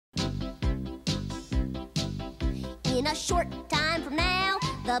In a short time from now,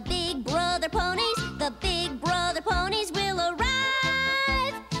 the Big Brother ponies will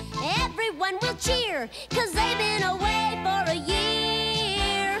arrive. Everyone will cheer, 'cause they've been away for a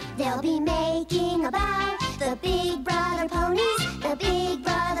year. They'll be making a bow, the Big Brother ponies. The Big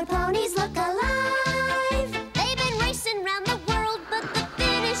Brother ponies look alive. They've been racing around the world, but the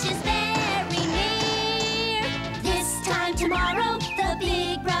finish is very near. This time tomorrow, the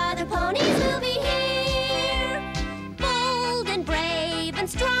Big Brother ponies